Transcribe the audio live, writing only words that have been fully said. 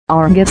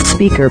Our guest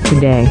speaker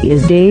today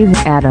is Dave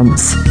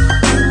Adams.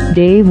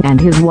 Dave and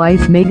his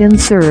wife Megan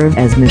serve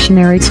as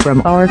missionaries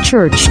from our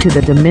church to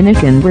the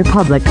Dominican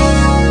Republic.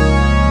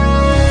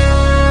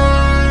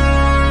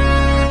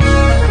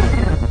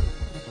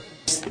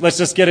 Let's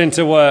just get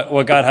into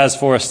what God has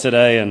for us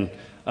today,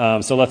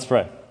 and so let's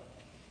pray.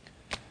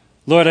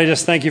 Lord, I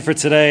just thank you for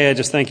today. I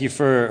just thank you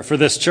for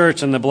this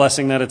church and the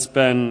blessing that it's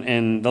been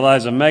in the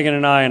lives of Megan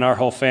and I and our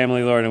whole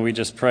family, Lord, and we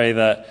just pray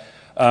that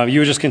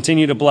you would just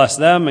continue to bless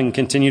them and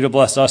continue to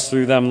bless us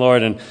through them,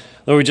 Lord. And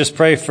Lord, we just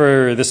pray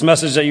for this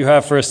message that you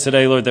have for us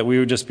today, Lord, that we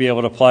would just be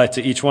able to apply it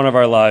to each one of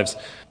our lives.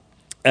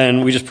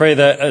 And we just pray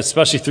that,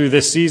 especially through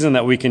this season,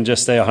 that we can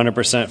just stay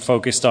 100%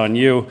 focused on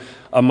you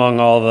among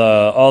all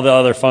the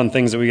other fun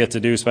things that we get to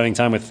do, spending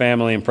time with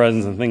family and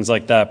presents and things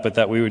like that, but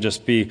that we would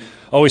just be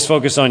always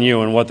focused on you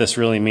and what this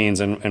really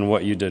means and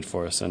what you did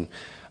for us. And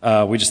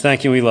we just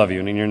thank you and we love you.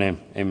 And in your name,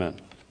 amen.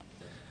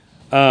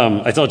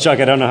 I told Chuck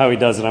I don't know how he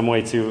does it. I'm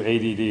way too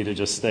ADD to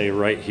just stay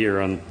right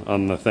here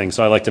on the thing.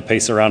 So I like to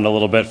pace around a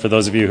little bit for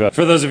those of you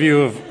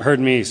who have heard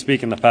me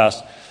speak in the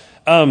past.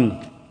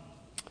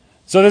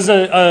 So this is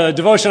a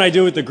devotion I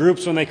do with the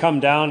groups when they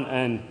come down,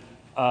 and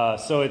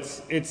so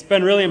it's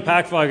been really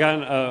impactful. I've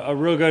gotten a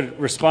real good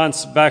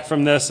response back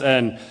from this,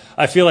 and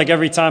I feel like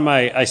every time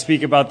I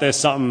speak about this,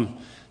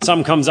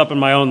 something comes up in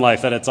my own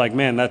life that it's like,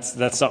 man,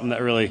 that's something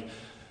that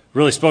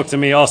really spoke to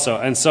me also.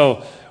 And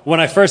so when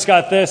I first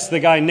got this, the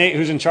guy Nate,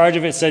 who's in charge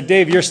of it, said,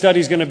 "Dave, your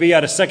study's going to be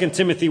out of 2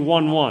 Timothy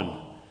 1:1." I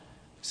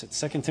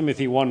said, 2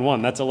 Timothy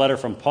 1:1. That's a letter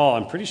from Paul.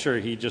 I'm pretty sure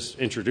he just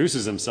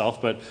introduces himself,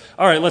 but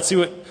all right, let's see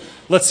what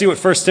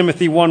 1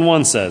 Timothy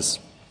 1:1 says.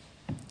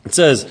 It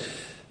says,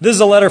 "This is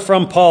a letter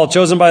from Paul,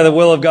 chosen by the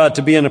will of God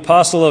to be an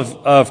apostle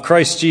of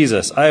Christ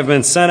Jesus. I have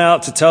been sent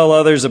out to tell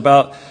others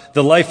about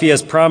the life he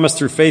has promised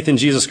through faith in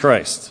Jesus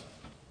Christ."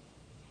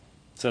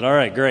 I said, all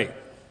right, great.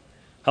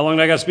 How long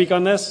do I got to speak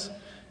on this?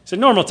 He said,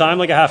 normal time,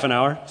 like a half an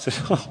hour. I said,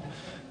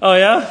 oh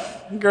yeah?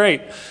 Great.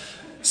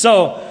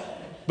 So,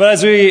 but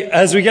as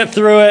we get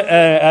through it,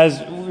 as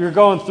we were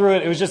going through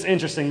it, it was just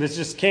interesting. This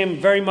just came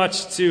very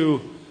much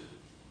to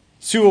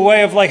a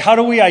way of like, how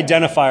do we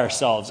identify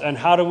ourselves and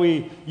how do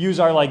we use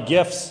our like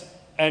gifts?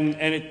 And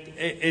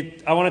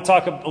I want to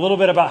talk a little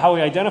bit about how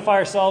we identify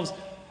ourselves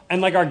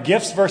and like our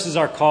gifts versus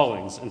our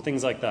callings and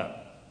things like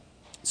that.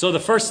 So the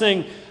first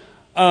thing,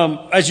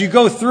 as you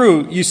go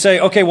through, you say,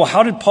 okay, well,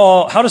 how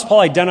does Paul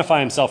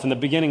identify himself in the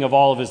beginning of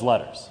all of his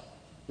letters?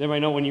 Everybody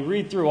know when you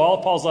read through all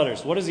of Paul's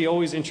letters, what does he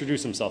always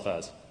introduce himself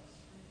as?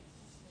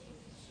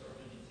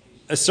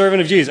 A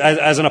servant of Jesus,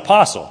 as an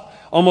apostle.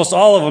 Almost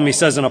all of them, he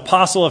says, an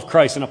apostle of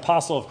Christ, an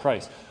apostle of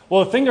Christ.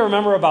 Well, the thing to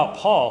remember about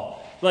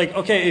Paul, like,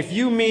 okay, if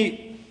you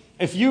meet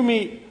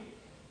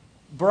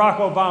Barack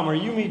Obama, or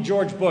you meet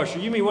George Bush, or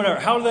you meet whatever,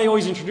 how do they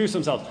always introduce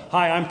themselves?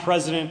 Hi, I'm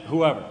President,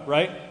 whoever,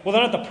 right? Well,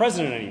 they're not the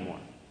president anymore.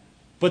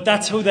 But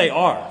that's who they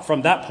are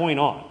from that point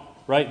on,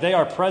 right? They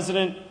are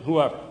President,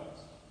 whoever.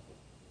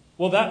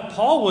 Well,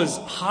 Paul was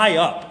high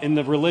up in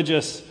the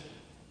religious,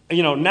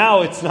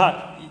 now it's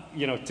not,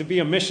 to be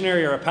a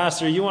missionary or a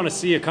pastor, you want to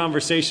see a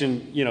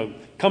conversation,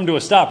 come to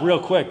a stop real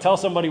quick. Tell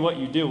somebody what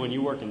you do when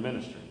you work in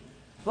ministry.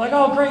 Like,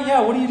 oh, great,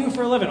 yeah, what do you do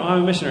for a living? Oh,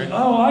 I'm a missionary.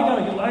 Oh, I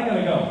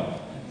gotta go.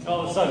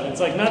 All of a sudden,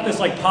 it's like not this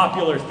like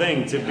popular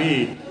thing to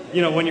be,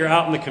 when you're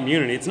out in the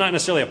community. It's not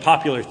necessarily a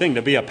popular thing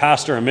to be a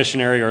pastor, a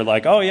missionary, or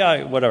like, oh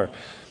yeah, whatever.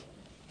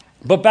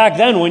 But back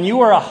then, when you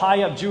were a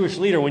high up Jewish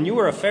leader, when you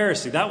were a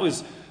Pharisee, that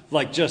was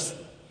like just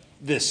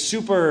this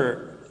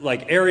super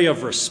like area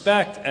of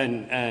respect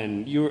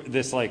and you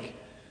this like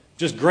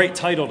just great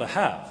title to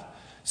have.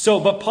 So,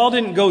 but Paul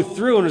didn't go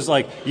through and was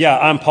like, yeah,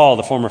 I'm Paul,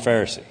 the former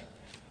Pharisee.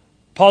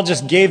 Paul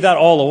just gave that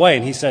all away,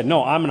 and he said,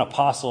 no, I'm an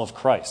apostle of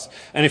Christ.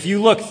 And if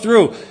you look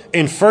through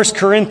in 1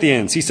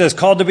 Corinthians, he says,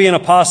 called to be an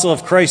apostle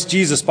of Christ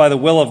Jesus by the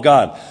will of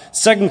God.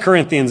 2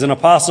 Corinthians, an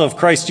apostle of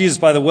Christ Jesus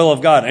by the will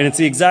of God. And it's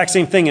the exact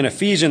same thing in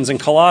Ephesians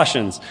and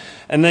Colossians.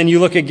 And then you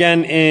look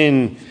again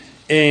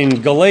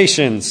in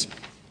Galatians,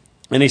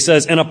 and he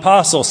says, an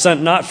apostle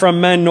sent not from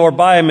men nor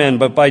by men,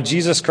 but by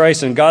Jesus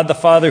Christ and God the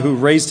Father who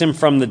raised him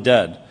from the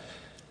dead.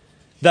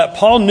 That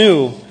Paul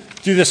knew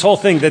through this whole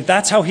thing that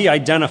that's how he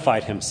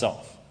identified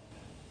himself.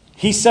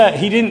 He said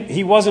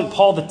he wasn't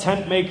Paul the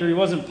tent maker, he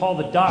wasn't Paul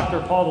the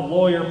doctor, Paul the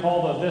lawyer,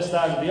 Paul the this,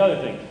 that, or the other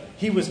thing.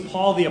 He was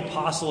Paul the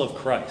apostle of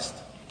Christ.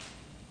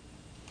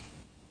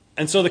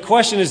 And so the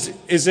question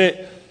is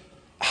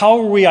how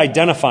are we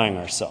identifying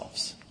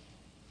ourselves?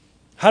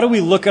 How do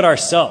we look at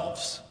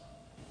ourselves?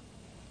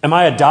 Am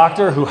I a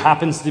doctor who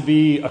happens to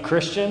be a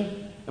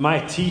Christian? Am I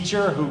a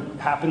teacher who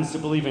happens to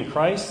believe in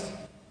Christ?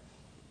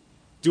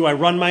 Do I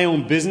run my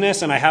own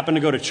business and I happen to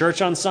go to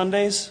church on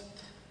Sundays?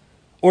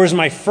 Or is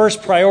my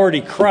first priority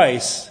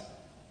Christ,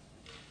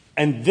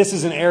 and this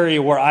is an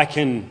area where I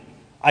can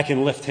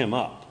lift him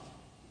up?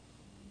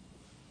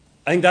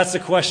 I think that's the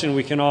question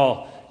we can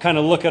all kind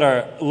of look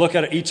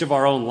at each of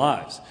our own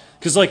lives.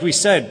 Because like we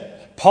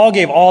said, Paul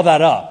gave all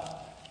that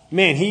up.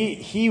 Man,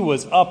 he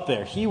was up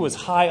there. He was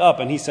high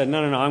up, and he said,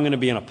 no, I'm going to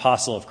be an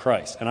apostle of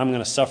Christ, and I'm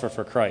going to suffer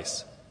for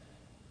Christ.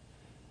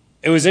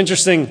 It was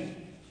interesting.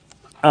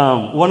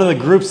 one of the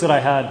groups that I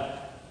had,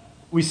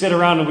 we sit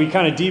around and we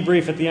kind of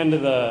debrief at the end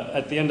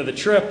of the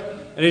trip,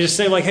 and they just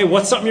say like, hey,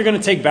 what's something you're going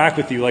to take back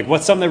with you? Like,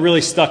 what's something that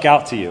really stuck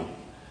out to you?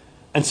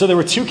 And so there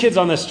were 2 kids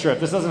on this trip.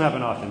 This doesn't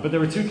happen often, but there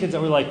were 2 kids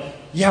that were like,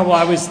 yeah, well,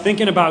 I was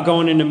thinking about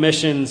going into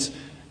missions,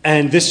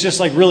 and this just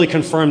like really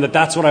confirmed that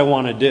that's what I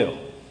want to do.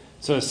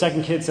 So the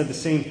second kid said the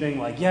same thing,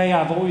 like, yeah,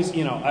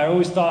 I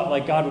always thought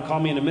like God would call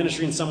me into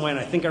ministry in some way, and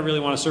I think I really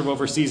want to serve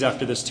overseas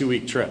after this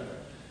 2-week trip.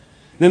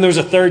 And then there was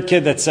a third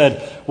kid that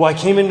said, well, I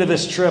came into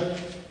this trip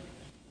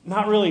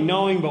not really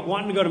knowing, but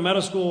wanting to go to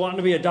medical school, wanting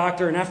to be a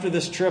doctor, and after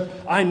this trip,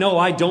 I know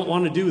I don't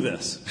want to do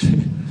this.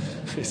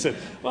 He said,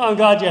 well, I'm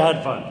glad you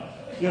had fun.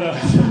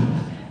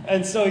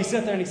 And so he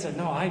sat there and he said,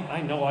 no,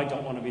 I know I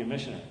don't want to be a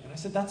missionary. And I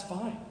said, that's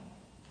fine.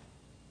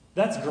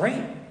 That's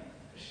great.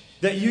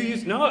 That you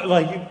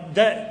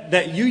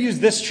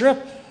used this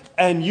trip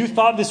and you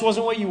thought this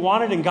wasn't what you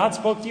wanted, and God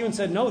spoke to you and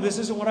said, no, this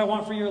isn't what I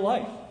want for your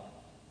life.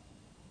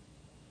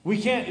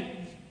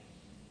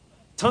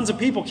 Tons of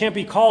people can't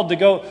be called to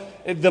go.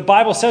 The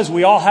Bible says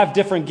we all have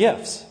different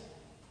gifts.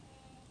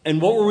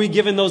 And what were we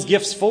given those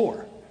gifts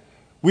for?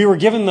 We were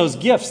given those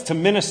gifts to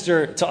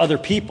minister to other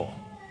people.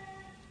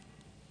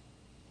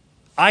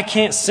 I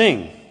can't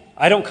sing.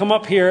 I don't come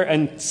up here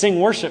and sing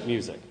worship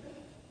music.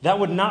 That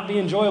would not be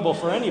enjoyable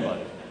for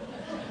anybody.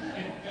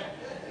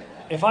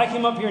 If I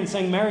came up here and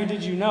sang Mary,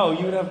 Did You Know,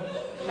 you would have...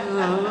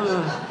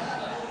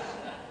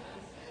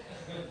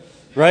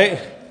 Right?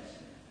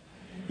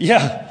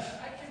 Yeah.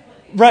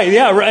 Right,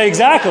 yeah, right,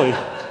 exactly.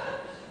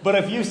 But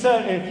if you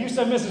send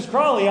Mrs.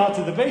 Crawley out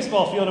to the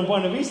baseball field in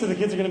Buena Vista, the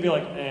kids are going to be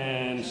like,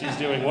 and she's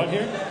doing what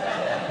here?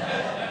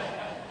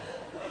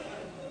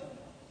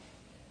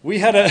 We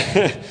had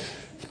a...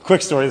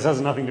 Quick story, this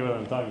has nothing to do with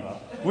what I'm talking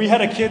about. We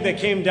had a kid that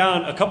came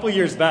down a couple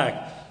years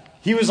back.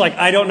 He was like,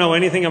 I don't know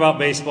anything about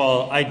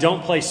baseball. I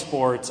don't play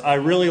sports. I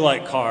really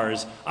like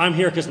cars. I'm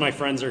here because my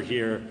friends are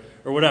here,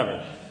 or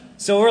whatever.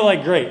 So we're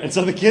like, great. And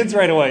so the kids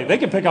right away, they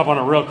can pick up on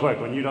it real quick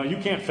when you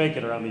can't fake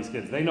it around these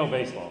kids. They know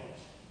baseball.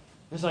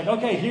 It's like,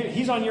 okay,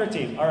 he's on your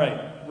team. All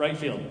right, right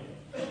field.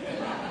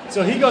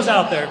 So he goes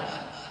out there.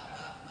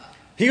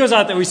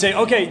 We say,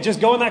 okay, just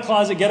go in that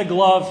closet, get a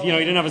glove. He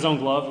didn't have his own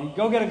glove.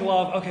 Go get a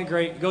glove. Okay,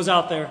 great. Goes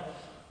out there.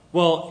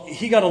 Well,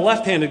 he got a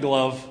left-handed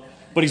glove,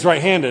 but he's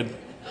right-handed.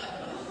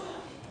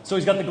 So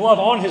he's got the glove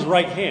on his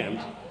right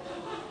hand.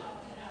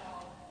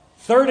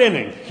 Third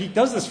inning. He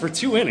does this for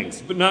 2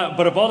 innings, but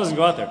a ball doesn't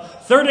go out there.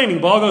 Third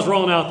inning, ball goes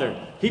rolling out there.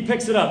 He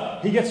picks it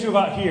up. He gets to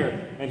about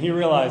here, and he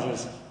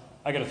realizes,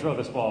 I got to throw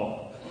this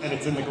ball, and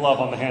it's in the glove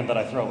on the hand that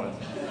I throw it.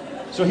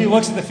 So he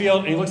looks at the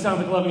field, and he looks down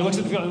at the glove, and he looks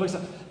at the field, and he looks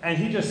down, and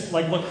he just,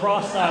 like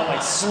lacrosse style, like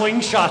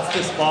slingshots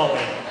this ball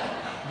in.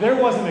 There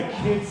wasn't a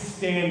kid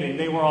standing.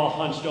 They were all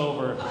hunched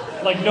over.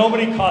 Like,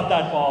 nobody caught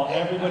that ball.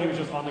 Everybody was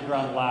just on the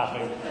ground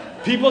laughing.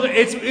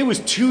 It was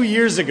 2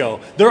 years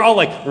ago. They're all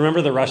like,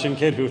 remember the Russian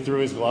kid who threw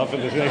his glove?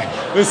 And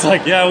it was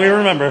like, yeah, we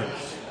remember.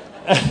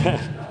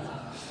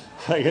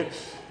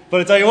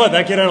 But I tell you what,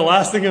 that kid had a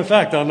lasting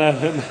effect on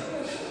that.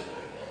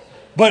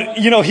 But,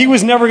 he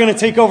was never going to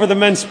take over the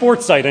men's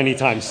sports site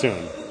anytime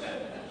soon.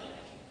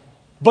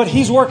 But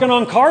he's working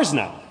on cars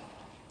now.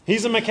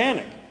 He's a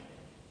mechanic.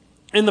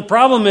 And the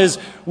problem is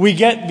we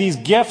get these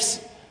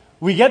gifts,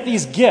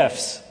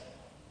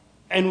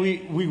 and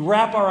we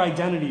wrap our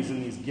identities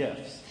in these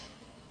gifts.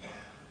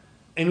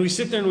 And we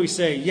sit there and we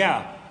say,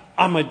 yeah,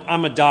 I'm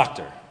a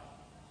doctor.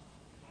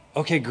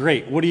 Okay,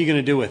 great. What are you going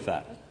to do with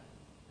that?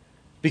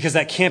 Because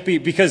that can't be,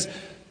 because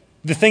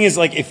the thing is,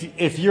 like,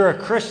 if you're a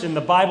Christian,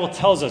 the Bible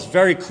tells us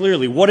very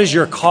clearly, what is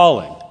your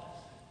calling?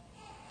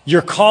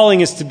 Your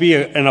calling is to be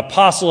an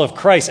apostle of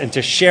Christ and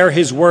to share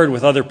his word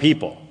with other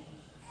people.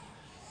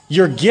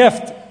 Your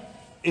gift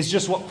is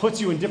just what puts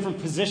you in different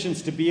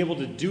positions to be able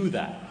to do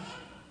that.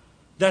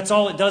 That's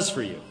all it does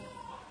for you.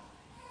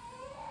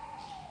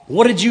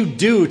 What did you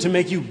do to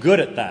make you good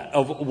at that,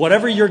 of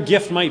whatever your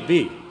gift might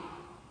be?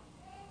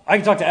 I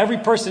can talk to every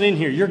person in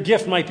here. Your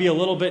gift might be a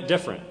little bit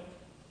different.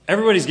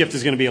 Everybody's gift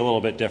is going to be a little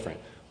bit different.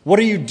 What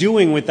are you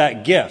doing with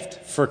that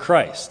gift for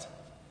Christ?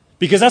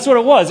 Because that's what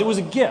it was. It was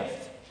a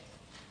gift.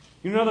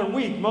 Another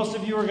week, most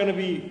of you are going to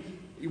be...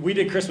 We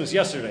did Christmas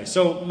yesterday.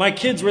 So my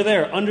kids were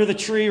there under the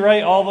tree,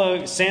 right? All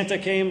the Santa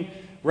came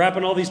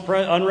wrapping all these,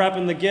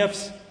 unwrapping the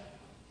gifts.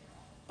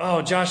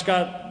 Oh, Josh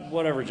got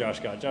whatever Josh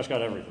got. Josh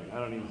got everything.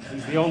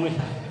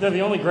 They're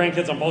the only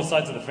grandkids on both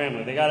sides of the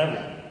family. They got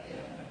everything.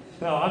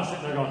 No, I'm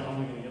sitting there going, how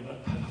am I going to get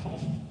that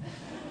home?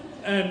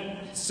 And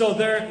so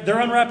they're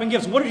unwrapping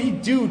gifts. What did he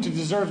do to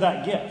deserve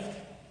that gift?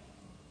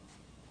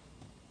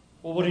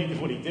 Well, what he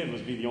did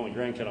was be the only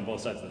grandkid on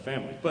both sides of the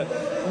family. But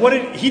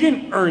he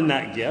didn't earn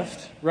that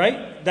gift,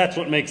 right? That's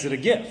what makes it a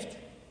gift.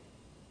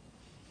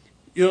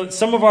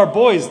 Some of our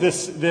boys,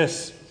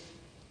 this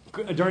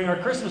during our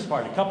Christmas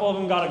party, a couple of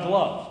them got a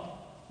glove.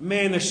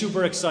 Man, they're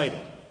super excited,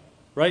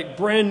 right?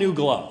 Brand new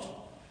glove.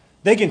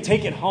 They can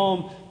take it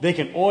home. They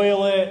can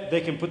oil it. They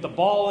can put the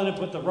ball in it,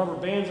 put the rubber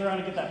bands around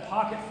it, get that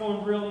pocket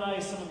formed real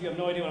nice. Some of you have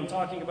no idea what I'm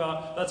talking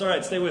about. That's all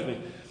right. Stay with me.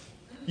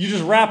 You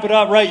just wrap it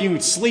up, right? You can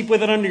sleep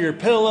with it under your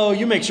pillow.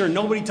 You make sure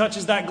nobody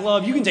touches that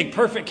glove. You can take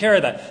perfect care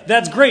of that.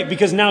 That's great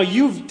because now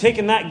you've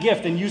taken that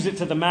gift and used it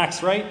to the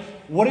max, right?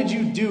 What did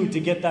you do to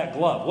get that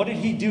glove? What did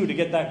he do to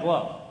get that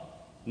glove?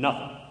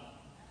 Nothing.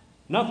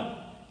 Nothing.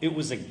 It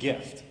was a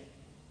gift.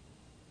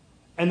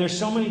 And there's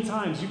so many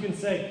times you can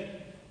say,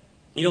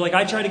 like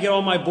I try to get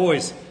all my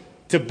boys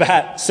to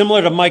bat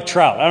similar to Mike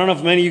Trout. I don't know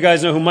if many of you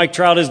guys know who Mike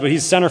Trout is, but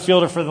he's center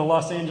fielder for the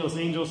Los Angeles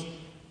Angels.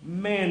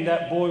 Man,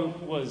 that boy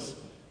was,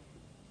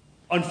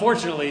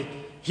 unfortunately,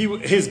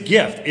 his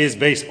gift is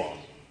baseball.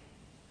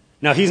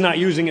 Now, he's not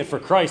using it for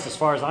Christ. As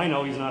far as I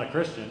know, he's not a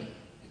Christian.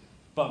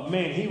 But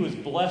man, he was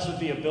blessed with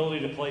the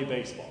ability to play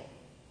baseball.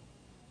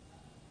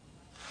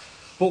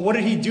 But what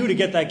did he do to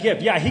get that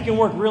gift? Yeah, he can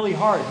work really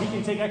hard. He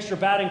can take extra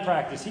batting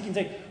practice.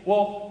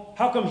 Well,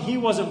 how come he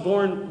wasn't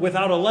born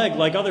without a leg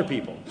like other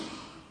people?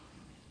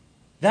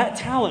 That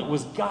talent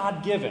was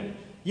God-given.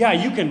 Yeah,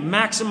 you can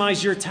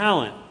maximize your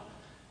talent,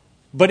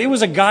 but it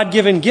was a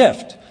God-given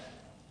gift.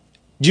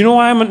 Do you know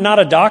why I'm not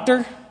a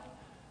doctor?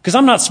 Because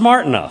I'm not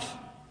smart enough.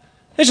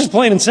 It's just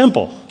plain and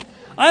simple.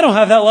 I don't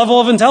have that level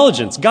of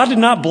intelligence. God did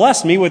not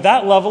bless me with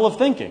that level of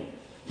thinking.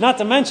 Not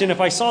to mention, if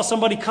I saw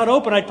somebody cut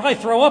open, I'd probably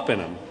throw up in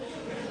him.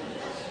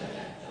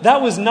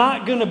 That was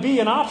not going to be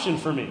an option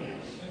for me.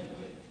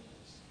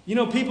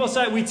 People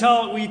say, we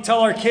tell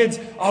our kids,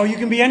 oh, you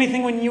can be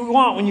anything when you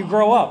want when you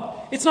grow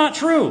up. It's not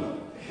true.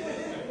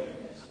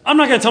 I'm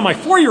not going to tell my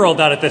 4-year-old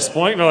that at this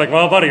point. And they're like,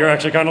 well, buddy, you're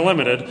actually kind of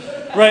limited.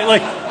 Right?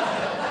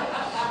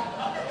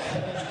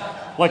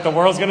 Like the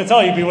world's going to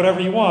tell you, be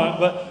whatever you want.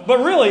 But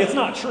really, it's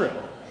not true.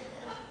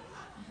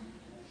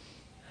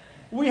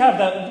 We have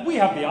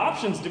the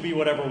options to be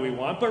whatever we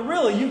want. But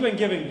really, you've been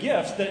given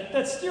gifts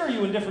that steer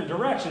you in different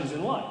directions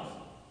in life.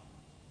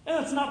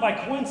 And it's not by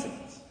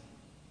coincidence.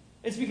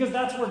 It's because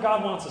that's where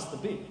God wants us to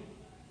be.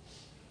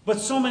 But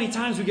so many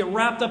times we get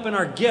wrapped up in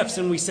our gifts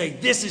and we say,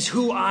 this is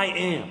who I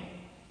am.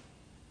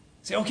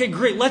 Say, okay,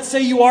 great. Let's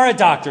say you are a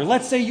doctor.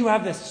 Let's say you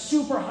have this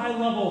super high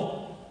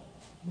level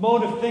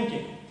mode of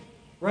thinking,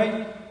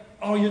 right?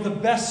 Oh, you're the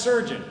best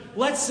surgeon.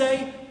 Let's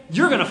say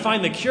you're going to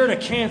find the cure to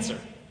cancer.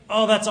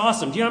 Oh, that's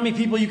awesome. Do you know how many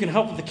people you can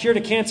help with the cure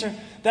to cancer?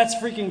 That's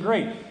freaking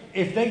great.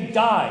 If they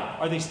die,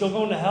 are they still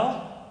going to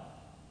hell?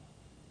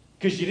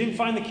 Because you didn't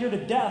find the cure to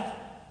death.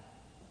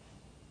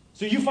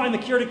 So you find the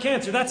cure to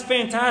cancer. That's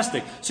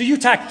fantastic. So you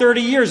tack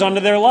 30 years onto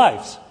their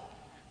lives.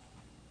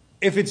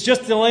 If it's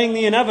just delaying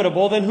the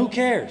inevitable, then who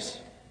cares?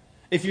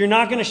 If you're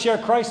not going to share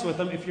Christ with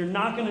them, if you're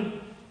not going to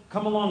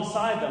come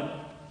alongside them,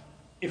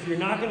 if you're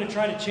not going to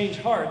try to change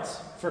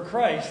hearts for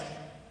Christ,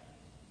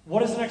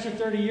 what is an extra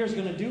 30 years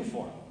going to do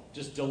for them?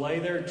 Just delay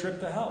their trip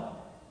to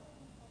hell.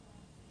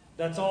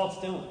 That's all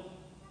it's doing.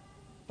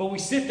 But we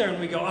sit there and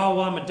we go, oh,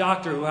 well, I'm a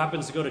doctor who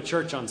happens to go to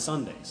church on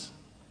Sundays.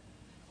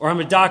 Or I'm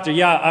a doctor,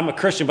 yeah, I'm a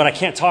Christian, but I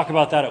can't talk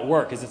about that at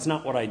work because it's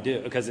not what I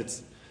do, because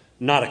it's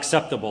not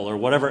acceptable or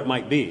whatever it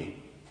might be.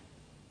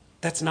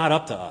 That's not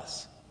up to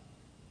us.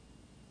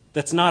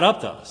 That's not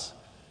up to us.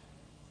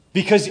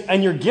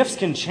 And your gifts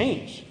can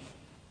change.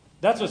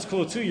 That's what's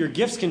cool too. Your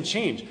gifts can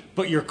change.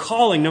 But your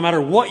calling, no matter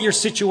what your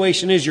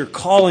situation is, your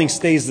calling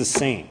stays the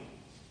same.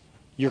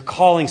 Your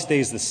calling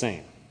stays the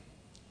same.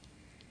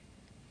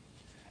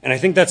 And I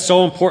think that's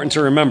so important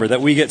to remember,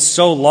 that we get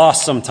so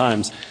lost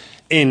sometimes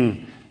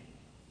in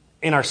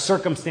our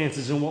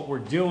circumstances and what we're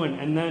doing.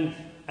 And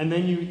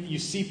then you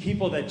see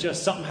people that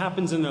just, something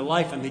happens in their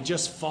life and they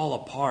just fall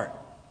apart.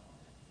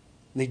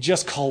 And they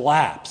just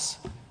collapse.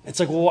 It's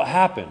like, well, what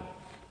happened?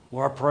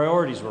 Well, our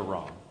priorities were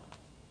wrong.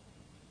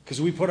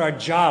 Because we put our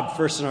job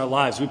first in our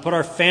lives. We put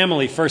our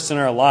family first in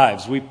our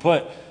lives. We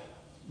put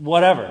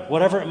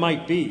whatever it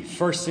might be,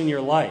 first in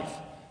your life.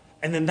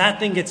 And then that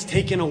thing gets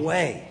taken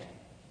away.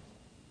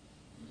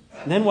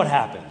 And then what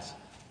happens?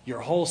 Your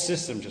whole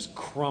system just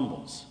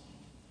crumbles.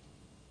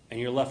 And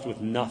you're left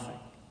with nothing.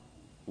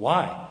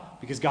 Why?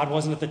 Because God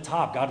wasn't at the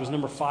top. God was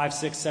number 5,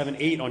 6, 7,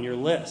 8 on your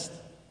list.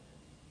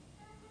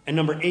 And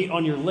number 8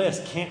 on your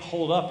list can't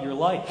hold up your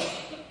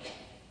life.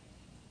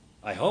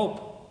 I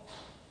hope.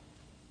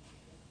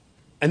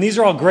 And these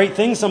are all great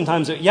things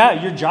sometimes.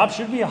 Yeah, your job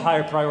should be a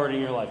higher priority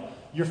in your life.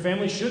 Your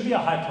family should be a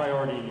high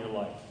priority in your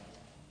life.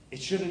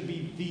 It shouldn't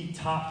be the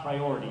top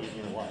priority in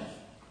your life.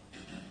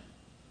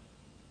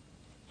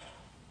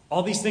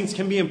 All these things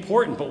can be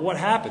important, but what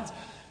happens?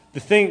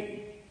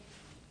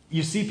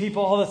 You see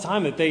people all the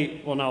time not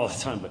all the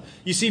time, but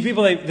you see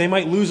people, they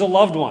might lose a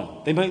loved one.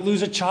 They might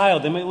lose a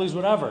child. They might lose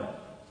whatever.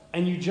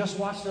 And you just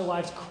watch their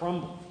lives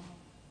crumble.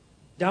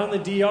 Down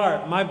in the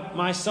DR,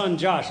 my son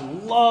Josh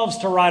loves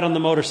to ride on the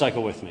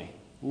motorcycle with me.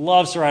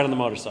 Loves to ride on the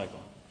motorcycle.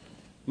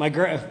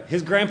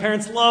 His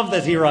grandparents love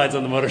that he rides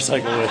on the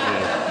motorcycle with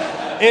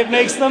me. It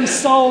makes them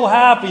so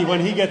happy when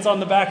he gets on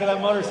the back of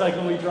that motorcycle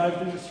and we drive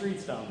through the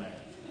streets down there.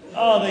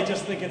 Oh, they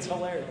just think it's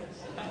hilarious.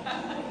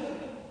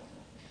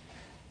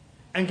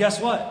 And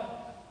guess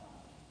what?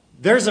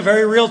 There's a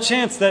very real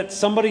chance that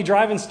somebody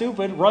driving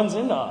stupid runs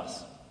into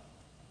us.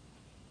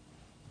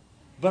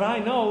 But I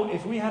know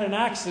if we had an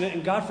accident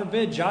and God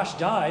forbid Josh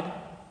died,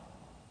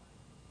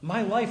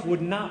 my life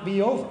would not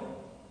be over.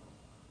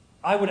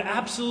 I would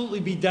absolutely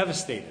be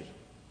devastated.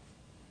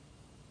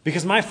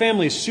 Because my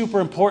family is super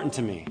important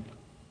to me.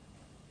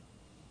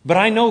 But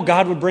I know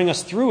God would bring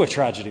us through a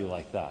tragedy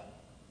like that.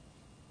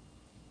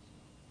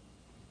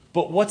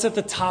 But what's at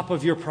the top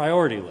of your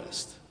priority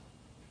list?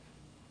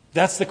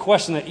 That's the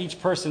question that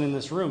each person in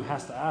this room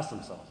has to ask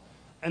themselves.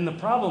 And the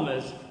problem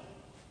is,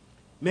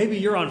 maybe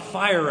you're on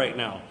fire right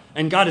now,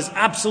 and God is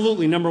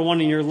absolutely number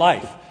one in your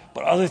life,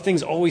 but other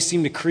things always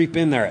seem to creep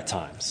in there at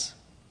times.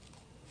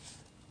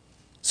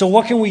 So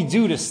what can we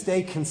do to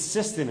stay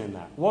consistent in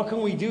that? What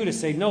can we do to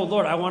say, no,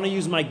 Lord, I want to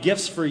use my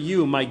gifts for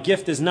you. My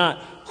gift is not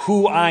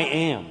who I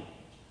am.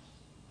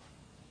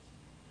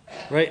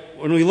 Right?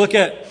 When we look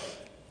at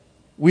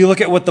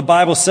what the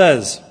Bible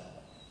says.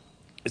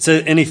 It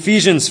says in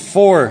Ephesians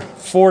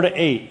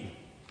 4:4-8.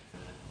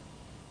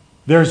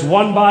 There's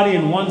one body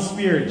and one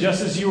spirit,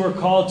 just as you were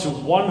called to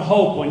one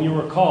hope when you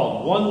were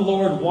called. One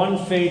Lord, one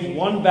faith,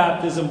 one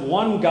baptism,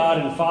 one God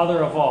and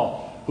Father of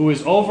all, who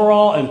is over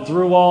all and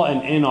through all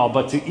and in all.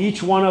 But to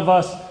each one of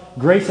us,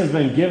 grace has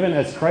been given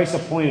as Christ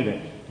appointed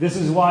it. This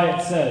is why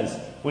it says,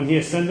 when he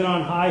ascended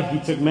on high, he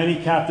took many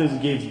captives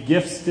and gave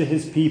gifts to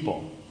his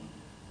people.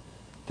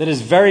 That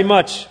is very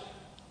much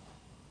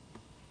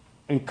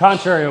in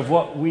contrary of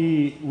what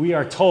we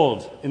are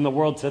told in the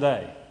world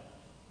today.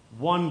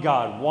 One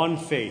God, one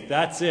faith.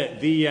 That's it.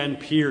 The end,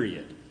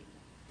 period.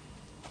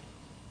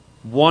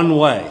 One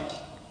way.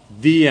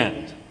 The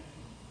end.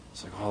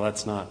 It's like, oh,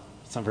 that's not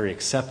very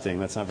accepting.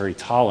 That's not very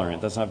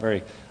tolerant.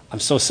 I'm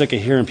so sick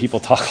of hearing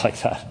people talk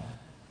like that.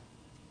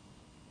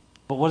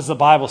 But what does the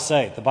Bible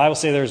say? The Bible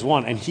says there's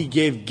one, and he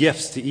gave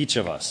gifts to each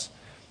of us.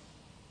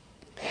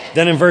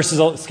 Then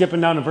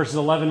skipping down to verses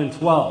 11 and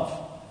 12.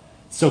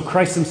 So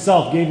Christ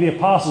himself gave the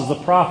apostles, the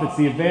prophets,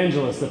 the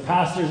evangelists, the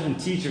pastors and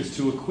teachers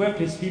to equip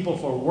his people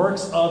for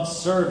works of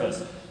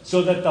service,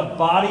 so that the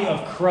body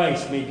of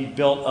Christ may be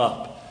built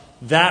up.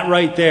 That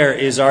right there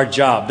is our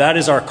job. That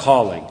is our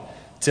calling.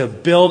 To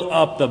build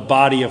up the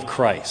body of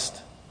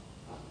Christ.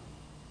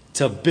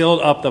 To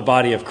build up the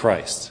body of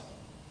Christ.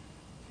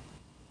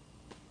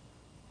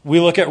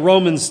 We look at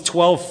Romans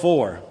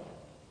 12:4.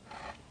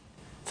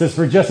 It says,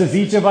 for just as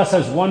each of us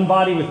has one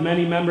body with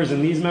many members,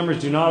 and these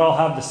members do not all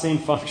have the same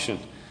function.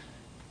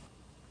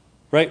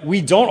 Right?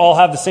 We don't all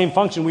have the same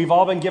function. We've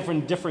all been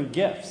given different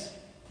gifts.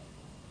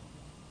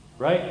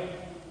 Right?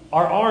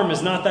 Our arm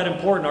is not that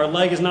important. Our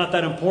leg is not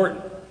that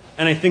important.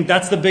 And I think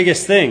that's the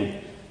biggest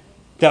thing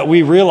that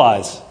we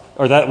realize,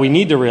 or that we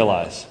need to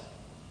realize.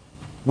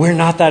 We're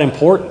not that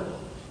important.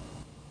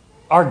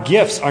 Our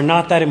gifts are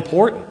not that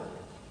important.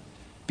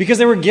 Because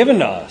they were given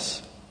to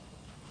us.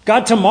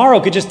 God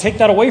tomorrow could just take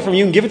that away from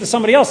you and give it to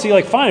somebody else. So you're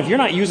like, fine, if you're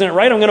not using it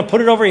right, I'm going to put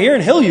it over here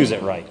and he'll use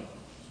it right.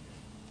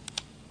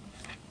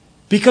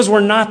 Because we're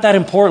not that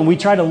important. We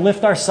try to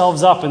lift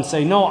ourselves up and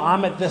say, no,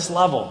 I'm at this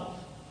level.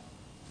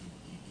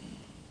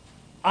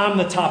 I'm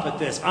the top at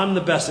this. I'm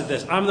the best at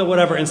this. I'm the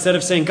whatever. Instead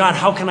of saying, God,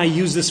 how can I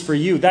use this for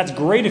you? That's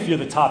great if you're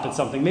the top at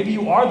something. Maybe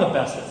you are the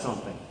best at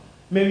something.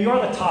 Maybe you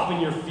are the top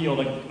in your field,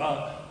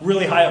 a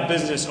really high up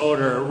business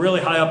owner, or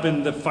really high up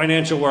in the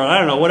financial world. I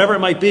don't know, whatever it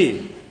might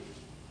be.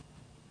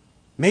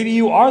 Maybe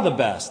you are the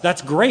best.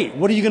 That's great.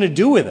 What are you going to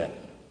do with it?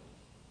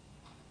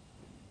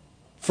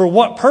 For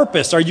what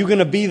purpose are you going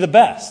to be the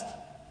best?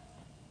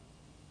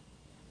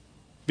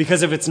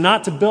 Because if it's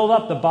not to build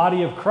up the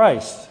body of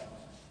Christ,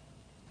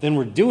 then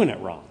we're doing it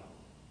wrong.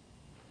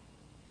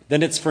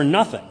 Then it's for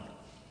nothing.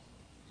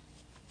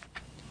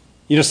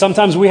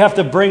 Sometimes we have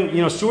to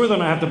bring, Stuart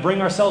and I have to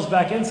bring ourselves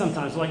back in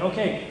sometimes. We're like,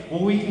 okay,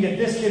 well, we can get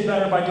this kid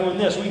better by doing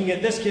this. We can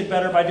get this kid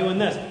better by doing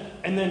this.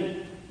 And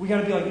then we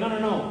got to be like,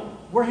 no.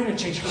 We're here to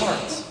change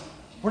hearts.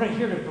 We're not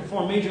here to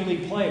perform major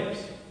league players.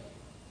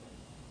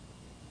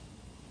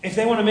 If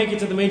they want to make it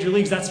to the major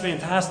leagues, that's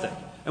fantastic.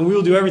 And we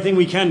will do everything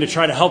we can to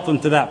try to help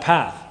them to that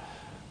path.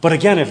 But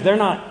again, if they're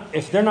not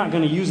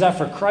going to use that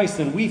for Christ,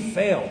 then we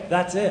failed.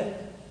 That's it.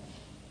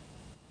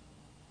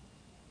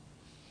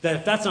 That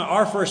if that's not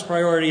our first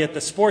priority at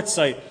the sports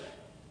site,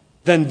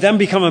 then them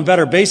becoming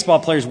better baseball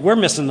players, we're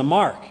missing the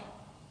mark.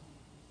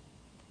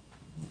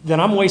 Then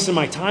I'm wasting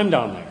my time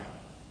down there.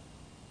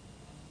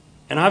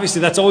 And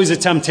obviously that's always a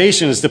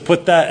temptation, is to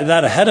put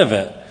that ahead of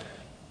it.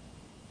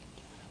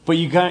 But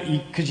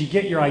because you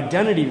get your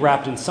identity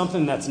wrapped in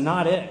something that's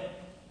not it.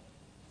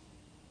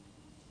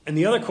 And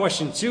the other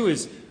question too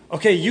is,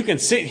 okay, you can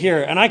sit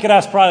here, and I could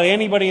ask probably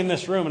anybody in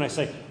this room, and I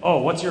say,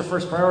 oh, what's your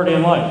first priority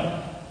in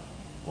life?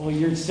 Well,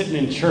 you're sitting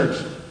in church.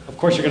 Of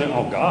course you're going to,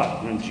 oh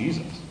God, I'm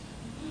Jesus.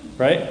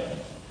 Right?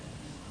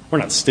 We're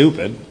not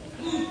stupid.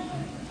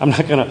 I'm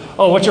not going to,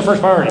 oh, what's your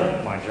first priority?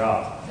 My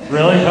job.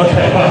 Really?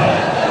 Okay.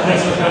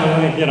 Thanks for coming.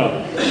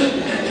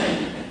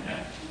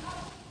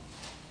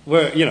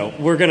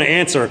 We're going to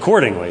answer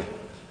accordingly.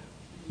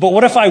 But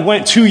what if I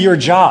went to your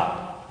job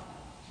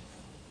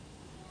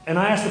and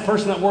I asked the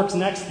person that works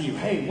next to you,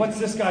 hey, what's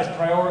this guy's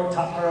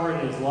top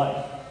priority in his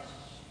life?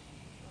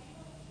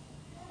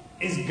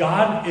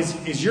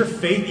 Is your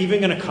faith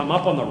even going to come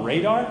up on the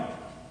radar?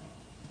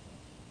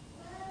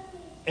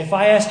 If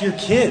I ask your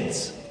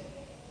kids,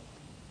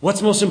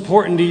 what's most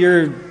important to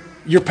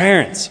your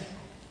parents?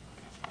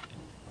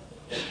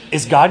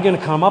 Is God going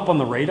to come up on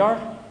the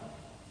radar?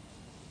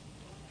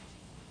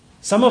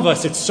 Some of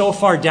us, it's so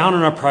far down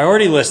on our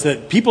priority list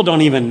that people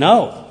don't even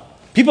know.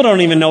 People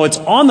don't even know it's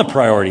on the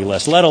priority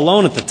list, let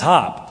alone at the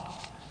top.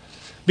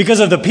 Because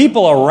if the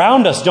people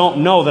around us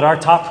don't know that our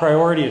top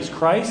priority is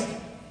Christ,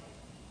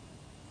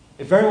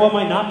 it very well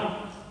might not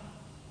be.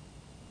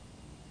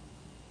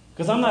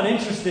 Because I'm not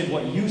interested in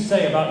what you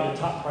say about your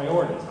top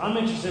priorities. I'm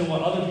interested in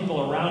what other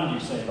people around you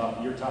say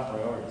about your top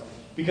priorities.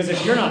 Because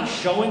if you're not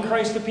showing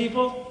Christ to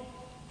people,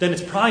 then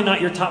it's probably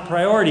not your top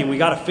priority, and we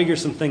got to figure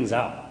some things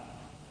out.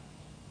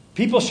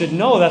 People should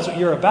know that's what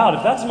you're about.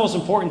 If that's the most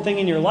important thing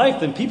in your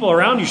life, then people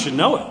around you should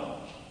know it.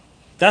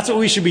 That's what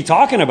we should be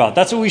talking about.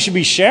 That's what we should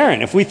be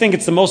sharing. If we think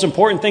it's the most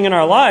important thing in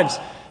our lives,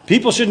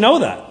 people should know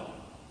that.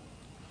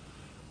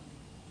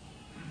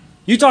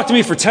 You talk to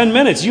me for 10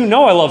 minutes, you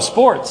know I love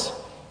sports.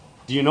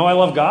 Do you know I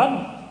love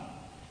God?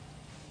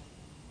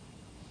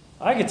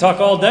 I could talk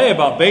all day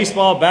about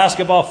baseball,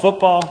 basketball,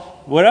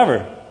 football,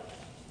 whatever.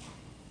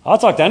 I'll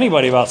talk to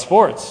anybody about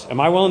sports. Am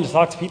I willing to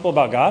talk to people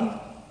about God?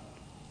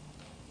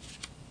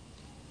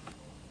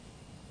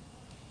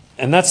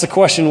 And that's the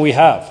question we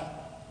have.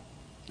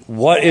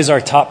 What is our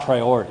top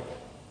priority?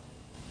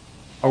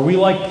 Are we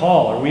like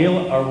Paul? Are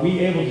we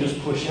able to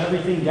just push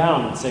everything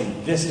down and say,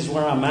 this is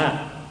where I'm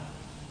at?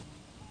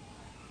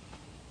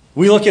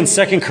 We look in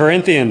 2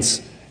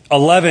 Corinthians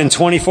 11,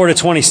 24 to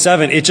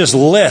 27. It just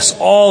lists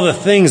all the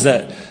things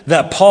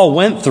that Paul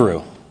went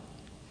through.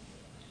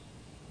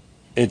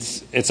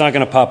 It's not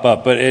going to pop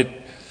up, but it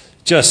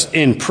just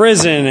in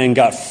prison and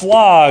got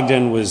flogged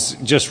and was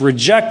just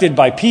rejected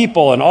by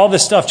people and all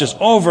this stuff just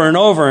over and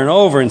over and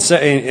over. And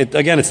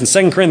again, it's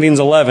in 2 Corinthians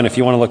 11 if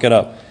you want to look it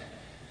up.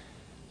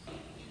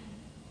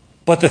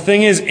 But the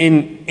thing is,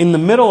 in the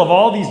middle of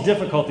all these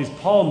difficulties,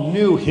 Paul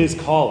knew his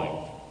calling.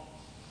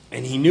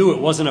 And he knew it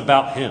wasn't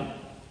about him.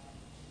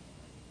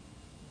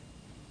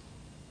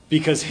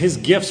 Because his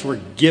gifts were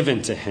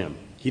given to him.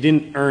 He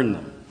didn't earn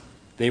them.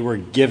 They were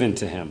given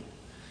to him.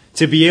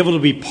 To be able to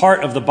be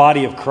part of the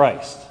body of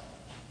Christ.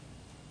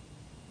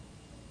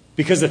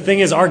 Because the thing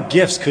is, our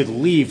gifts could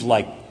leave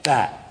like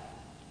that.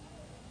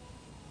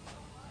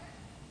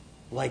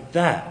 Like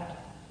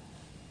that.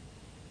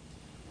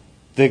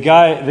 The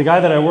guy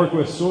that I worked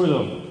with,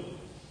 Surdo,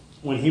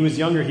 when he was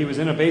younger, he was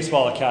in a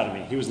baseball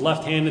academy. He was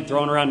left-handed,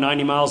 throwing around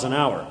 90 miles an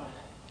hour.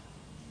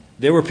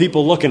 There were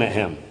people looking at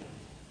him.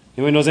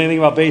 Anyone knows anything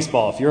about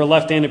baseball? If you're a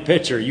left-handed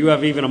pitcher, you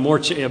have even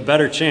a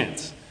better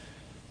chance.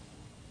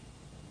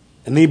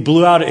 And he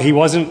blew out. He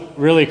wasn't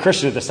really a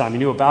Christian at this time. He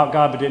knew about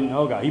God but didn't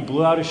know God. He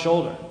blew out his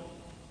shoulder.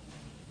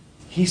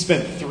 He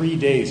spent 3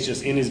 days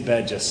just in his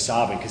bed just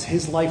sobbing because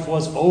his life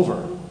was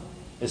over.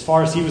 As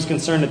far as he was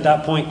concerned at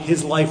that point,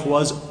 his life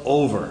was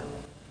over.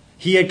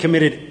 He had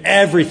committed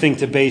everything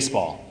to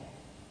baseball.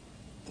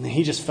 And then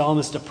he just fell in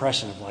this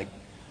depression of like,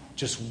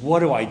 just what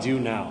do I do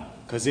now?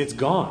 Because it's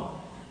gone.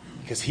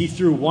 Because he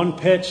threw one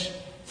pitch,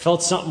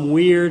 felt something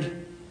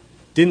weird,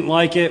 didn't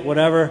like it,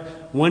 whatever,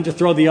 went to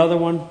throw the other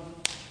one,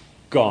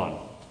 gone.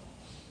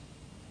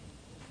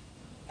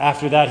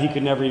 After that, he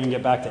could never even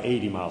get back to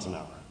 80 miles an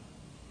hour.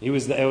 It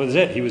was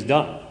it. He was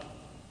done.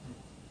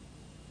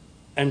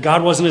 And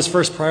God wasn't his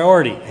first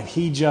priority, and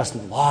he just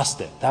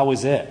lost it. That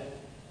was it.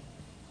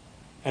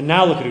 And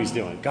now look at what he's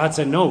doing. God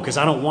said, no, because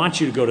I don't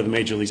want you to go to the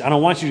major leagues. I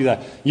don't want you to do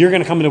that. You're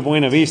going to come into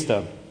Buena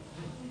Vista,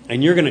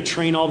 and you're going to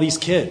train all these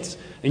kids,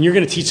 and you're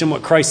going to teach them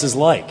what Christ is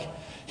like.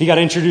 He got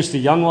introduced to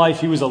Young Life.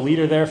 He was a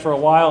leader there for a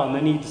while, and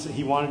then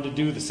he wanted to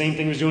do the same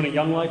thing he was doing at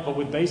Young Life, but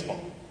with baseball.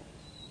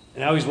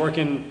 And now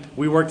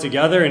we work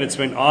together, and it's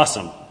been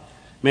awesome.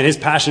 Man, his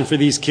passion for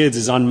these kids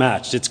is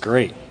unmatched. It's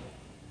great.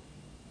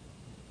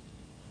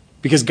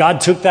 Because God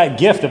took that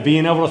gift of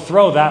being able to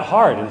throw that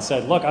hard and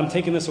said, look, I'm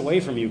taking this away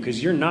from you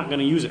because you're not going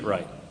to use it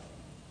right.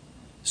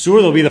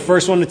 Sewell will be the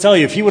first one to tell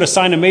you, if he would have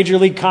signed a major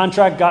league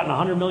contract, gotten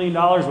 $100 million,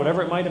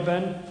 whatever it might have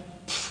been,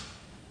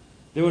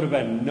 there would have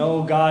been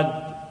no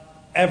God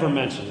ever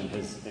mentioned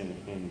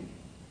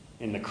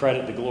in the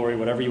credit, the glory,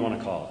 whatever you want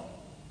to call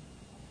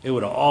it. It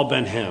would have all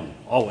been him,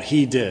 all what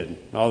he did,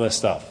 all this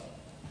stuff.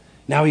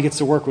 Now he gets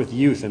to work with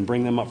youth and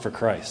bring them up for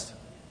Christ.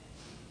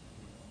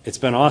 It's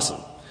been awesome.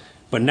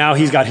 But now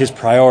he's got his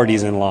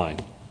priorities in line.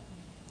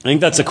 I think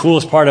that's the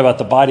coolest part about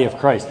the body of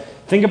Christ.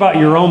 Think about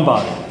your own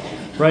body,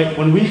 right?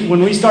 When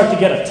we start to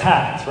get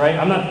attacked, right?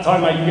 I'm not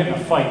talking about you getting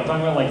a fight. I'm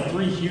talking about like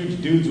 3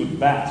 huge dudes with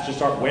bats just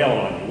start wailing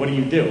on you. What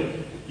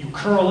do? You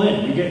curl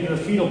in. You get into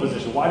the fetal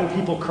position. Why do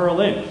people curl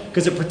in?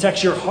 Because it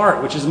protects your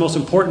heart, which is the most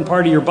important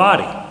part of your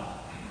body.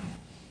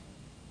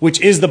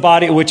 Which is the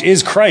body, which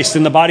is Christ,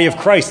 and the body of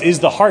Christ is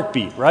the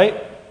heartbeat,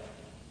 right?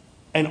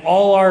 And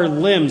all our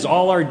limbs,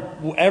 all our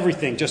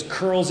everything just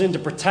curls in to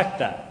protect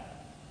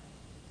that.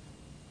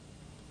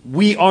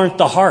 We aren't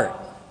the heart.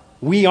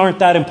 We aren't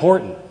that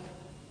important.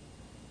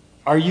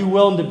 Are you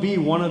willing to be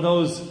one of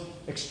those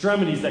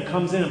extremities that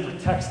comes in and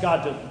protects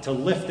God to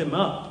lift him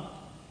up?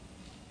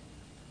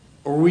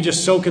 Or are we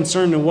just so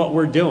concerned in what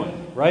we're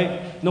doing,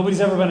 right?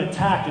 Nobody's ever been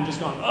attacked and just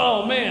gone,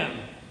 oh man,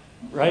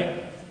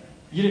 right?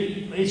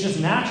 It's just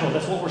natural.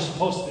 That's what we're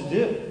supposed to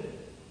do.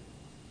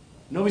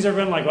 Nobody's ever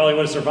been like, well, he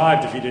would have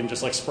survived if he didn't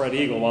just like spread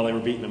eagle while they were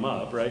beating him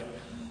up, right?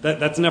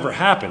 That's never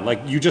happened.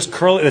 Like, you just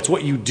curl it. That's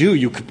what you do.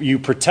 You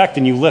protect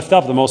and you lift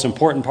up the most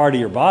important part of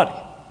your body.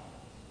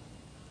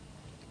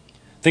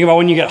 Think about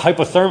when you get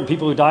hypothermia,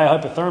 people who die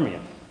of hypothermia.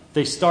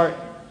 They start,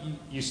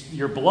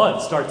 your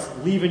blood starts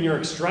leaving your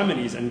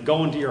extremities and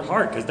going to your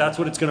heart, because that's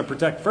what it's going to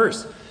protect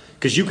first.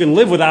 Because you can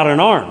live without an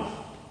arm.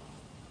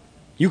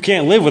 You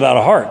can't live without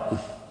a heart.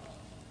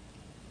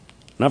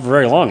 Not for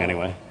very long,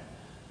 anyway.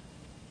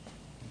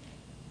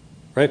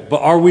 Right?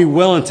 But are we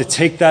willing to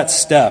take that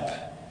step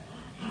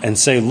and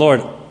say,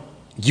 Lord,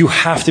 you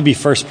have to be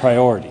first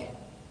priority.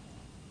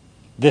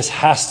 This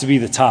has to be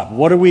the top.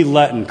 What are we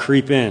letting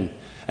creep in?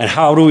 And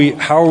how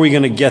are we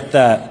going to get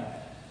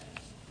that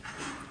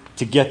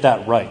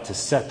right, to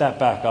set that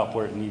back up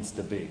where it needs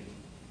to be?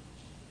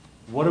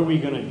 What are we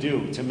going to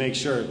do to make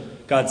sure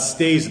God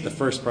stays at the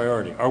first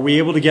priority? Are we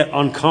able to get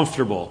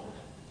uncomfortable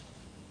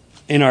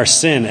in our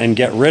sin and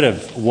get rid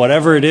of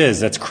whatever it is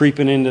that's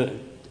creeping into,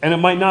 and it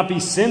might not be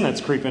sin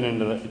that's creeping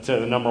into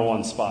the number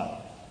one spot.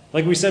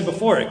 Like we said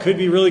before, it could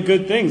be really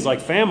good things like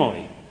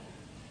family.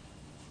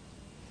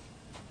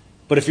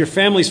 But if your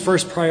family's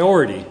first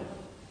priority,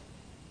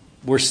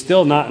 we're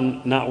still not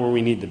where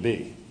we need to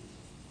be.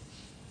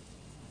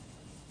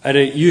 I had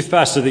a youth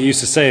pastor that used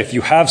to say, if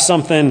you have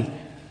something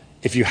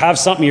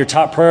your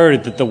top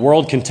priority that the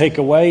world can take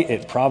away,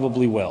 it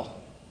probably will.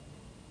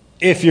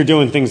 If you're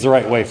doing things the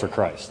right way for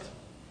Christ.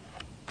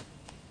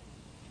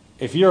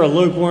 If you're a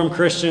lukewarm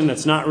Christian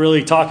that's not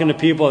really talking to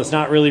people, that's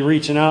not really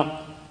reaching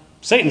out,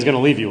 Satan's going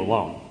to leave you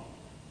alone.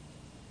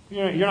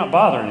 You're not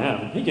bothering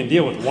him. He can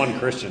deal with one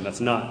Christian that's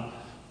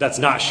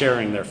not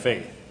sharing their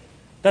faith.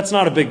 That's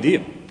not a big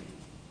deal.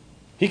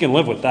 He can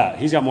live with that.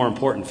 He's got more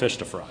important fish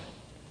to fry.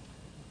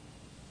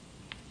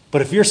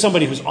 But if you're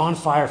somebody who's on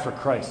fire for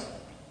Christ,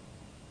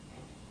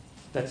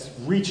 that's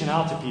reaching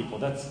out to people,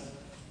 that's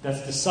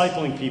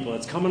discipling people,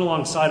 that's coming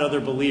alongside other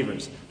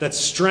believers, that's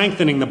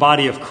strengthening the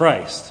body of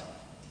Christ,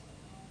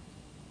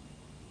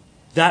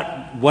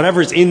 that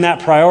whatever's in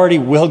that priority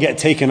will get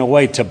taken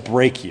away to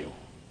break you.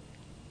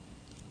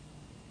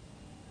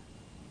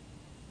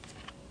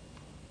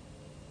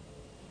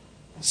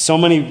 So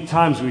many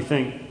times we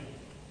think,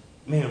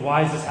 man,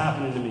 why is this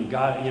happening to me?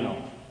 God,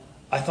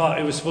 I thought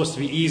it was supposed to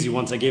be easy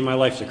once I gave my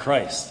life to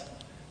Christ.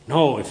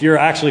 No, if you're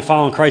actually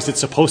following Christ, it's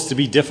supposed to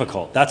be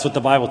difficult. That's what the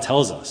Bible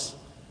tells us.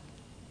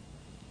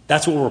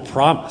 That's what we're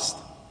promised.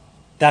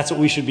 That's what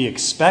we should be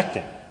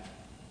expecting.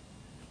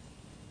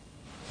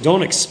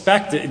 Don't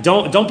expect it.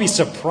 Don't be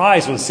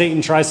surprised when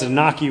Satan tries to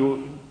knock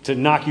you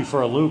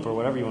for a loop or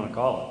whatever you want to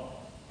call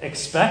it.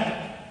 Expect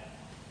it.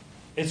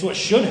 It's what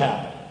should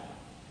happen.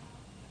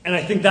 And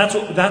I think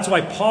that's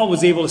why Paul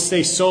was able to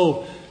stay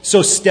so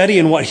steady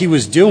in what he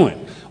was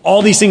doing.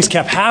 All these things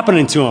kept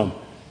happening to him,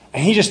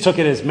 and he just took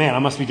it as, man, I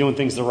must be doing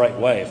things the right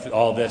way.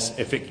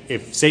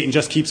 If Satan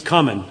just keeps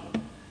coming,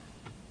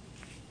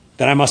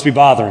 then I must be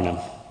bothering him.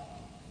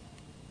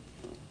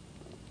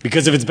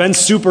 Because if it's been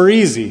super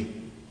easy,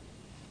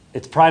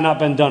 it's probably not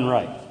been done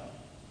right.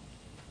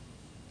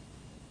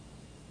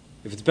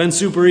 If it's been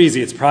super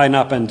easy, it's probably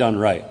not been done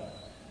right.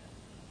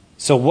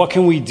 So what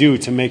can we do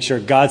to make sure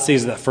God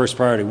stays at that first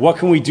priority? What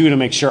can we do to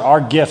make sure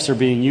our gifts are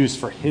being used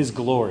for His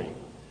glory?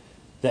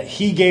 That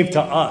He gave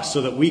to us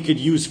so that we could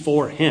use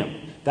for Him.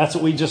 That's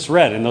what we just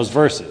read in those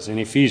verses in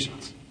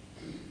Ephesians.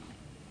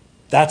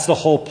 That's the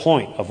whole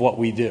point of what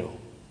we do.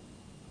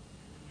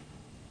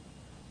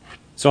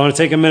 So I want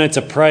to take a minute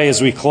to pray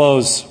as we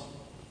close.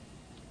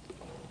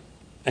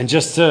 And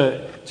just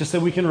that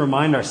we can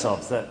remind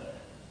ourselves that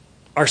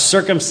our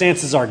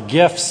circumstances, our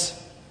gifts,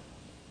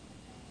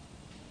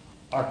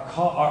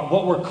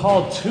 what we're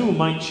called to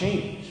might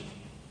change,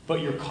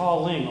 but your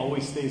calling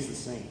always stays the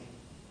same.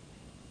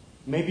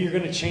 Maybe you're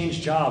going to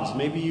change jobs.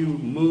 Maybe you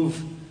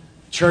move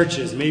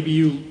churches. Maybe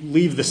you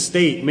leave the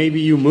state.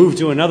 Maybe you move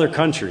to another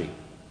country.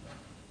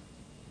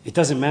 It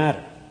doesn't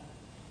matter.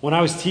 When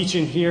I was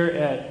teaching here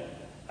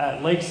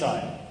at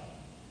Lakeside,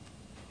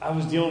 I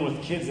was dealing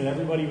with kids that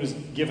everybody was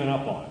giving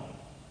up on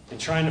and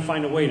trying to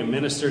find a way to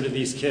minister to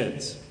these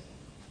kids.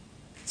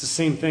 It's the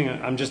same thing.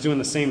 I'm just doing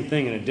the same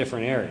thing in a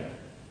different area.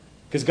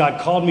 Because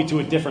God called me to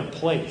a different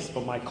place,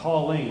 but my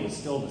calling was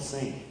still the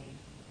same.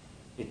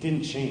 It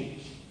didn't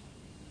change.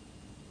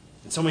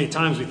 And so many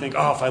times we think,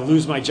 if I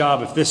lose my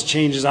job, if this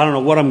changes, I don't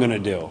know what I'm going to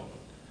do.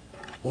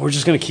 Well, we're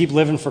just going to keep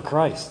living for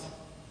Christ.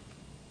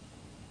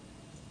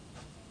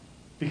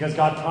 Because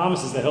God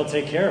promises that He'll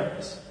take care of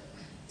us.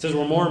 It says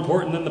we're more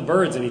important than the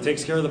birds, and He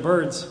takes care of the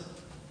birds.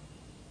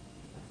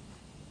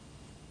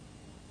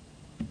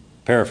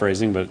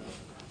 Paraphrasing, but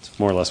it's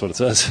more or less what it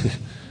says.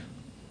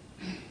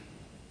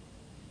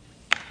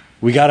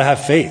 We got to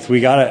have faith. We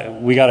got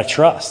to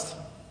trust.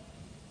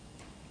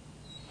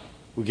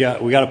 We got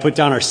to put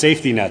down our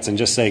safety nets and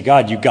just say,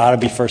 God, you got to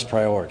be first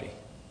priority.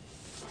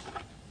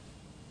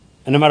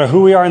 And no matter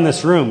who we are in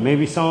this room,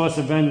 maybe some of us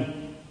have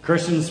been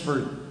Christians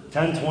for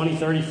 10, 20,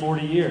 30,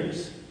 40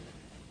 years.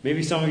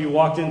 Maybe some of you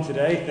walked in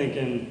today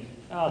thinking,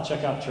 I'll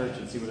check out church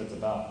and see what it's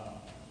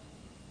about.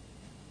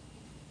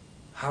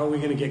 How are we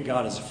going to get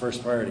God as a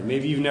first priority?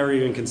 Maybe you've never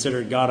even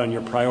considered God on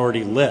your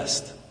priority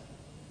list.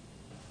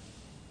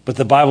 But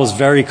the Bible is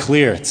very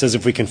clear. It says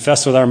if we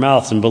confess with our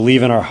mouths and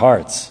believe in our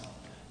hearts,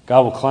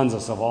 God will cleanse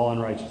us of all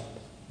unrighteousness.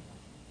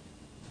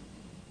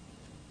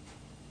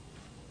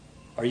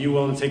 Are you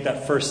willing to take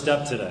that first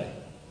step today?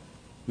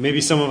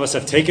 Maybe some of us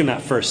have taken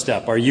that first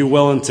step. Are you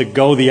willing to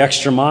go the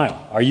extra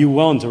mile? Are you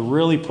willing to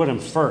really put him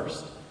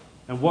first?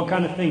 And what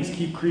kind of things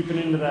keep creeping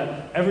into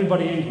that?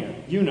 Everybody in here,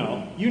 you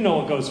know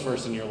what goes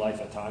first in your life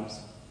at times.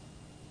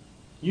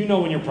 You know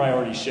when your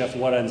priorities shift,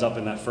 what ends up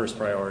in that first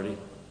priority.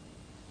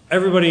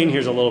 Everybody in here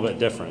is a little bit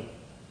different.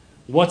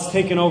 What's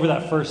taken over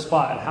that first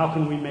spot, and how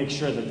can we make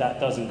sure that that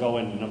doesn't go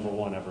into number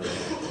one ever again?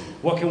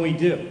 What can we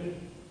do?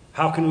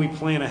 How can we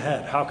plan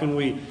ahead?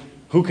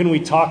 Who can we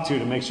talk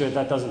to make sure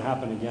that doesn't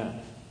happen again?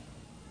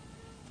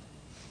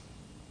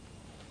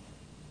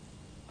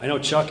 I know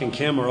Chuck and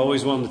Kim are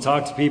always willing to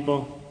talk to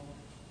people.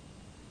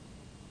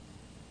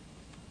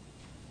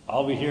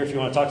 I'll be here if you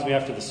want to talk to me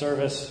after the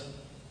service.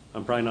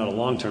 I'm probably not a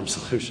long-term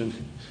solution.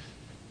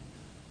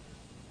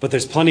 But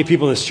there's plenty of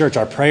people in this church,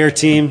 our prayer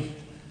team.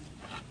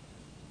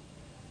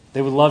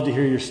 They would love to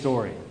hear your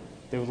story.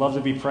 They would love to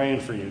be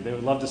praying for you. They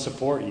would love to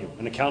support you,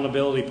 an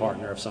accountability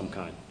partner of some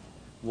kind.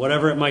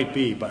 Whatever it might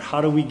be. But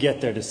how do we get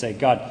there to say,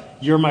 God,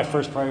 you're my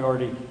first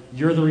priority.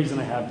 You're the reason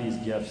I have these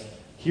gifts.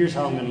 Here's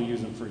how I'm going to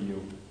use them for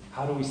you.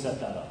 How do we set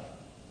that up?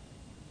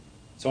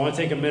 So I want to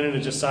take a minute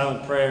of just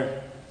silent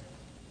prayer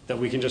that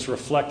we can just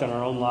reflect on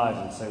our own lives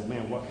and say,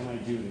 man, what can I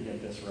do to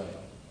get this right?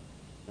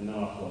 And then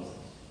I'll close this.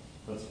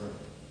 Let's pray.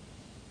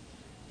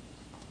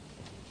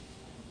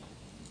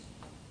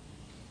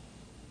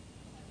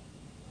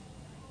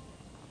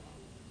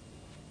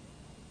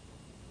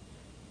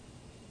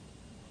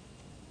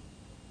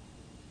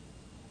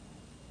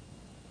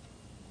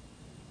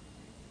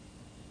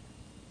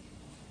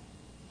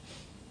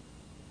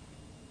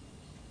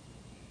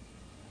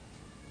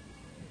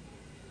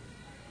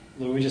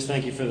 Lord, we just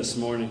thank you for this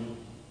morning.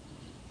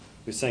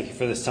 We thank you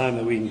for this time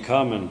that we can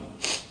come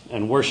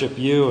and worship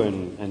you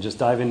and just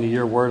dive into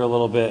your word a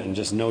little bit and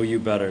just know you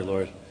better,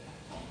 Lord.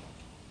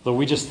 Lord,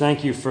 we just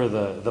thank you for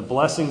the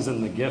blessings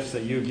and the gifts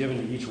that you have given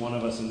to each one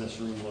of us in this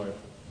room, Lord.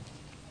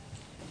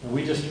 And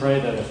we just pray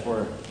that if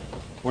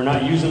we're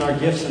not using our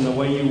gifts in the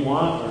way you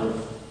want or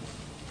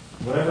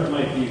whatever it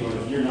might be, Lord,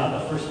 if you're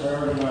not the first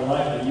priority in our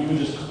life, that you would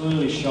just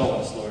clearly show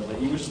us, Lord,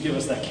 that you would just give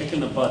us that kick in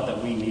the butt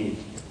that we need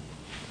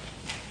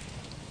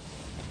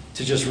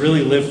to just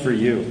really live for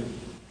you.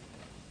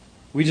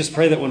 We just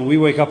pray that when we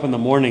wake up in the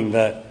morning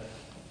that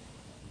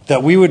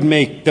we would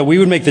make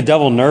the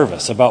devil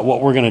nervous about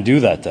what we're going to do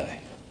that day.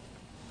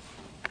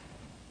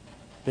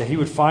 That he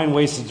would find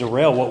ways to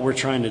derail what we're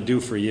trying to do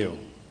for you.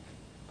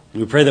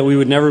 And we pray that we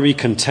would never be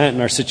content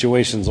in our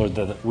situations, Lord,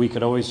 that we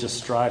could always just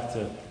strive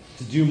to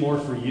do more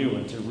for you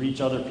and to reach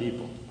other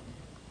people.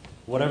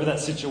 Whatever that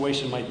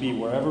situation might be,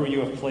 wherever you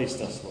have placed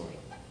us, Lord.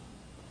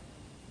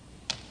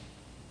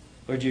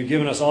 Lord, you've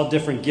given us all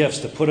different gifts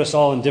to put us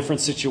all in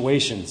different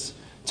situations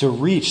to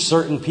reach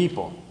certain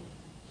people.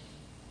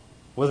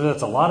 Whether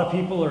that's a lot of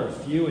people or a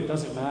few, it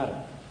doesn't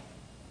matter.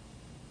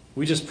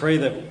 We just pray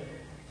that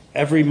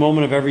every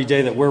moment of every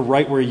day that we're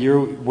right where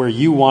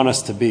you want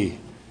us to be.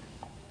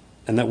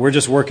 And that we're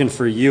just working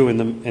for you in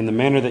the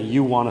manner that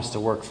you want us to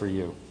work for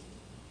you.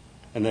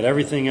 And that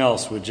everything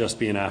else would just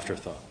be an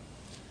afterthought.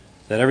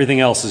 That everything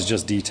else is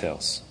just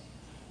details.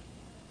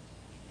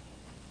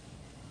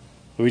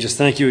 We just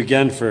thank you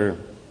again for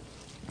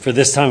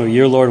this time of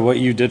year, Lord, what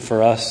you did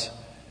for us.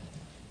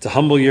 To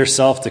humble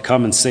yourself, to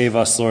come and save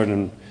us, Lord.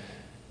 And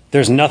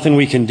there's nothing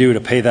we can do to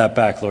pay that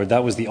back, Lord.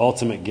 That was the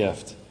ultimate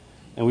gift.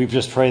 And we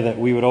just pray that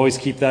we would always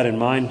keep that in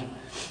mind,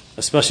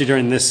 especially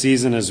during this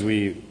season as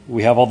we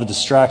have all the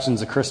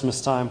distractions of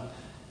Christmas time,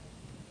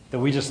 that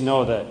we just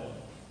know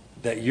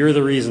that you're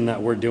the reason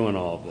that we're doing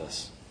all of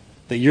this.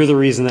 That you're the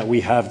reason that we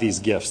have these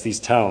gifts,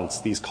 these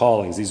talents, these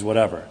callings, these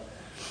whatever.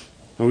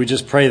 And we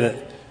just pray that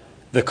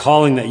the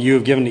calling that you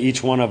have given to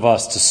each one of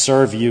us to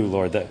serve you,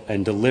 Lord,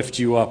 and to lift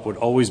you up would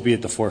always be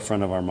at the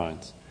forefront of our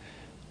minds.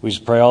 We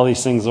just pray all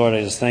these things, Lord.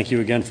 I just thank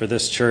you again for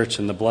this church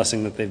and the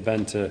blessing that they've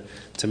been to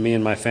me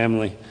and my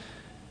family.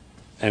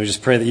 And we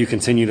just pray that you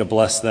continue to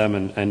bless them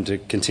and to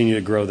continue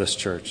to grow this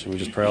church. And we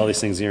just pray all these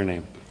things in your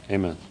name.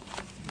 Amen.